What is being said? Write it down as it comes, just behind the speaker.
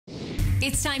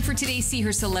It's time for today's See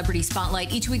Her Celebrity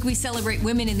Spotlight. Each week we celebrate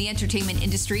women in the entertainment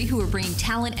industry who are bringing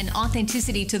talent and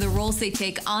authenticity to the roles they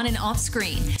take on and off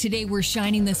screen. Today we're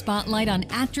shining the spotlight on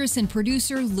actress and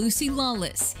producer Lucy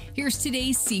Lawless. Here's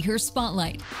today's See Her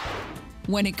Spotlight.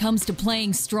 When it comes to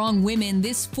playing strong women,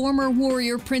 this former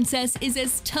warrior princess is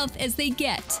as tough as they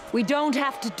get. We don't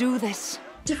have to do this.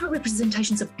 Different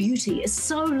representations of beauty is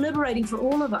so liberating for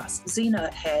all of us.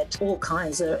 Xena had all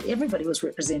kinds of, everybody was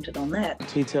represented on that.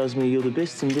 He tells me you're the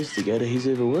best investigator he's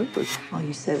ever worked with. Oh,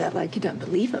 you say that like you don't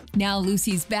believe it. Now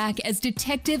Lucy's back as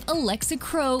Detective Alexa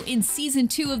Crowe in season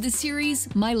 2 of the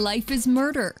series, My Life is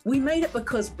Murder. We made it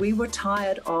because we were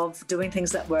tired of doing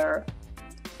things that were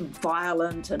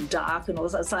violent and dark and all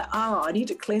this. It's like, oh, I need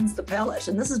to cleanse the palate.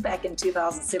 And this is back in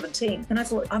 2017. And I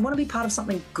thought, I want to be part of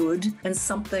something good and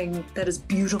something that is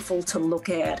beautiful to look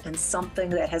at and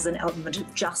something that has an element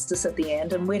of justice at the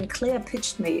end. And when Claire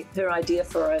pitched me her idea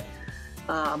for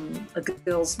a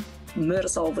girl's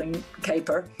murder-solving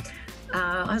caper,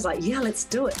 I was like, yeah, let's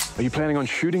do it. Are you planning on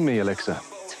shooting me, Alexa?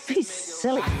 Be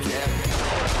silly.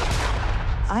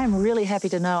 I am really happy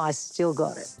to know I still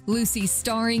got it. Lucy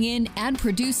starring in and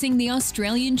producing the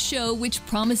Australian show, which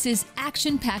promises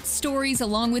action-packed stories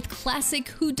along with classic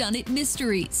whodunit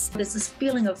mysteries. There's this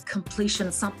feeling of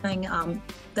completion, something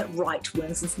that right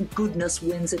wins and some goodness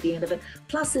wins at the end of it.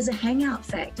 Plus, there's a hangout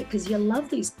factor because you love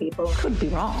these people. Could be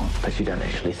wrong. But you don't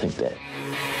actually think that.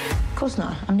 Of course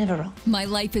not. I'm never wrong. My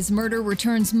Life is Murder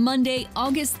returns Monday,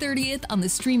 August 30th on the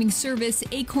streaming service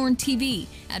Acorn TV.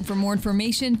 And for more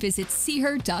information, visit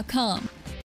seeher.com.